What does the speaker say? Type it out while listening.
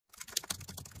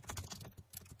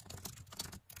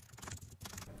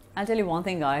I'll tell you one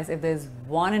thing, guys, if there's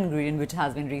one ingredient which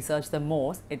has been researched the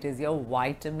most, it is your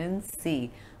vitamin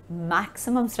C.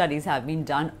 Maximum studies have been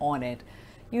done on it.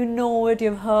 You know it,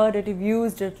 you've heard it, you've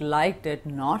used it, liked it,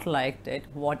 not liked it,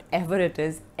 whatever it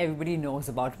is, everybody knows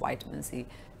about vitamin C.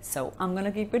 So I'm going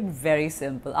to keep it very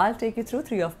simple. I'll take you through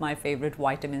 3 of my favorite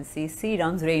vitamin C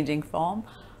serums, ranging from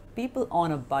people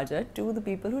on a budget to the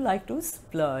people who like to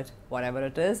splurge. Whatever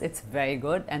it is, it's very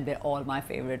good and they're all my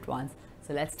favorite ones.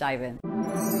 So let's dive in.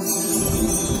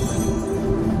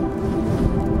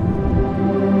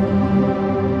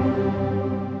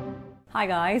 Hi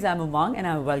guys, I'm Umang and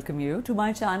I welcome you to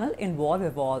my channel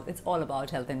Evolve. It's all about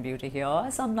health and beauty here.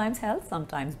 Sometimes health,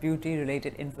 sometimes beauty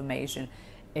related information.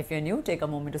 If you're new, take a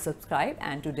moment to subscribe,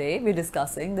 and today we're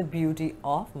discussing the beauty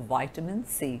of vitamin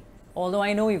C. Although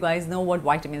I know you guys know what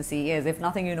vitamin C is, if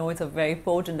nothing you know it's a very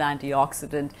potent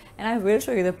antioxidant, and I will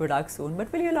show you the product soon,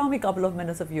 but will you allow me a couple of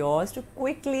minutes of yours to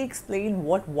quickly explain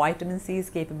what vitamin C is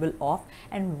capable of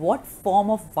and what form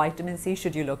of vitamin C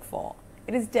should you look for?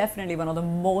 It is definitely one of the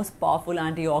most powerful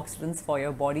antioxidants for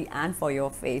your body and for your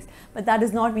face. But that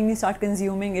does not mean you start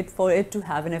consuming it for it to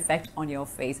have an effect on your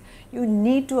face. You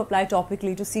need to apply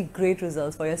topically to see great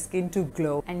results for your skin to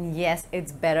glow. And yes,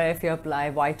 it's better if you apply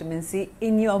vitamin C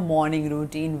in your morning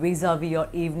routine vis-a-vis your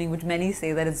evening, which many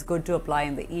say that it's good to apply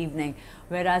in the evening.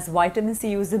 Whereas vitamin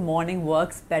C used in the morning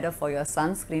works better for your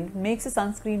sunscreen, makes your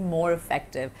sunscreen more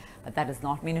effective. But that does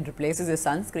not mean it replaces your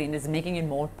sunscreen, it's making it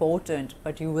more potent,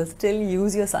 but you will still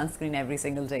use your sunscreen every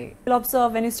single day. You'll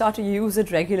observe when you start to use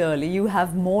it regularly, you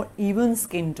have more even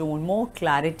skin tone, more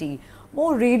clarity,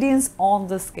 more radiance on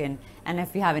the skin. And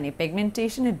if you have any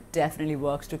pigmentation, it definitely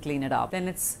works to clean it up. Then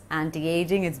it's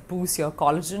anti-aging, it boosts your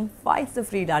collagen, fights the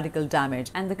free radical damage.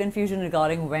 And the confusion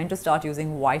regarding when to start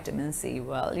using vitamin C,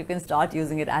 well, you can start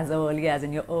using it as early as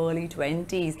in your early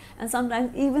 20s and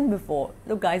sometimes even before.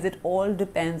 Look guys, it all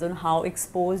depends on how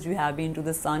exposed you have been to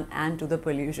the sun and to the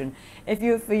pollution. If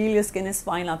you feel your skin is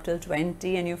fine up till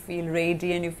 20 and you feel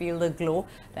radiant, you feel the glow,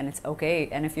 then it's okay.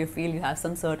 And if you feel you have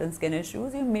some certain skin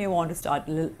issues, you may want to start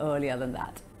a little earlier than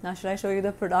that. Now, should I show you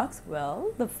the products?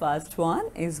 Well, the first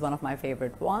one is one of my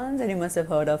favorite ones, and you must have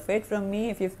heard of it from me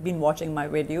if you've been watching my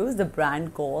videos, the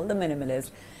brand called The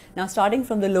Minimalist. Now, starting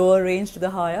from the lower range to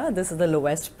the higher, this is the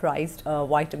lowest priced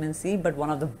vitamin C, but one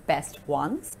of the best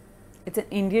ones. It's an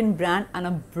Indian brand and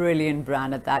a brilliant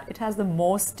brand at that. It has the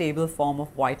most stable form of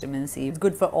vitamin C. It's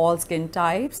good for all skin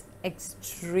types.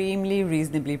 Extremely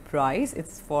reasonably priced.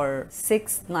 It's for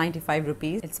 695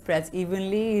 rupees. It spreads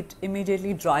evenly. It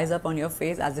immediately dries up on your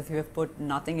face as if you have put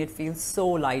nothing. It feels so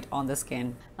light on the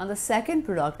skin. Now the second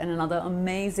product and another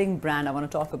amazing brand I want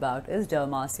to talk about is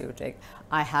Dermaceutic.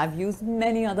 I have used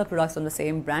many other products on the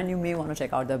same brand. You may want to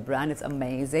check out the brand. It's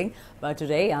amazing. But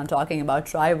today I'm talking about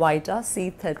Trivita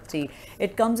C30.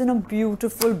 It comes in a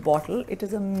beautiful bottle. It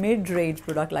is a mid-range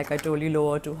product, like I told you,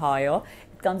 lower to higher.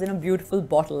 Comes in a beautiful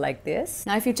bottle like this.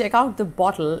 Now if you check out the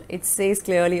bottle, it says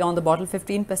clearly on the bottle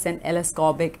 15%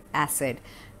 L-ascorbic acid.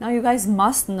 Now you guys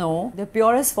must know the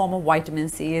purest form of vitamin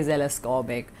C is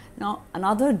L-ascorbic. Now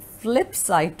another flip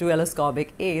side to L-ascorbic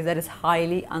is that it's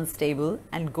highly unstable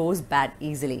and goes bad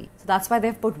easily. So that's why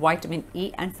they've put vitamin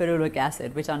E and ferulic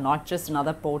acid, which are not just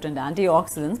another potent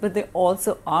antioxidants, but they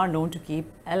also are known to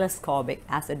keep L-ascorbic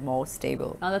acid more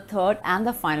stable. Now the third and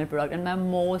the final product, and my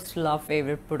most loved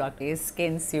favorite product, is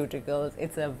SkinCeuticals.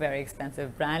 It's a very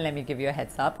expensive brand. Let me give you a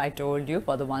heads up. I told you,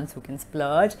 for the ones who can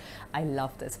splurge, I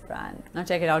love this brand. Now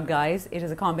check it out guys. It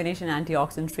is a combination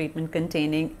antioxidant treatment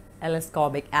containing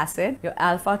L-ascorbic acid, your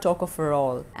alpha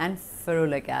tocopherol and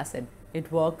ferulic acid.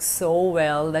 It works so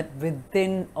well that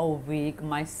within a week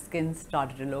my skin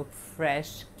started to look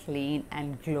fresh, clean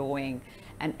and glowing.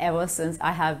 And ever since,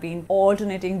 I have been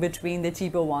alternating between the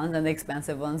cheaper ones and the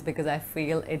expensive ones because I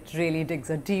feel it really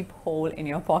digs a deep hole in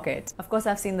your pocket. Of course,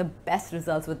 I've seen the best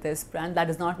results with this brand. That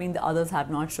does not mean the others have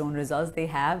not shown results. They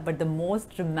have, but the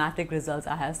most dramatic results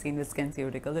I have seen with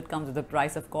SkinCeuticals. It comes with the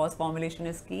price, of course. Formulation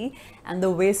is key, and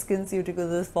the way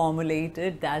SkinCeuticals is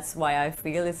formulated, that's why I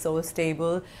feel it's so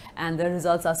stable and the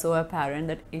results are so apparent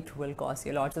that it will cost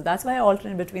you a lot. So that's why I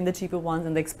alternate between the cheaper ones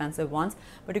and the expensive ones,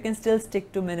 but you can still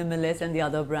stick to Minimalist and the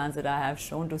other brands that I have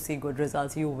shown to see good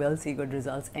results. You will see good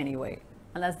results anyway.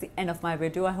 And that's the end of my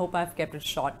video. I hope I've kept it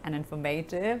short and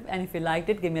informative. And if you liked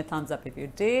it, give me a thumbs up if you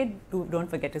did. Don't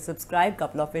forget to subscribe.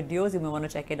 Couple of videos, you may want to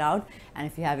check it out. And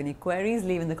if you have any queries,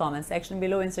 leave in the comment section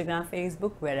below, Instagram,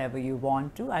 Facebook, wherever you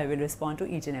want to. I will respond to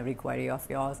each and every query of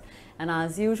yours. And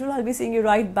as usual, I'll be seeing you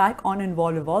right back on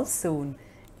Evolve soon.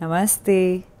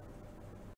 Namaste.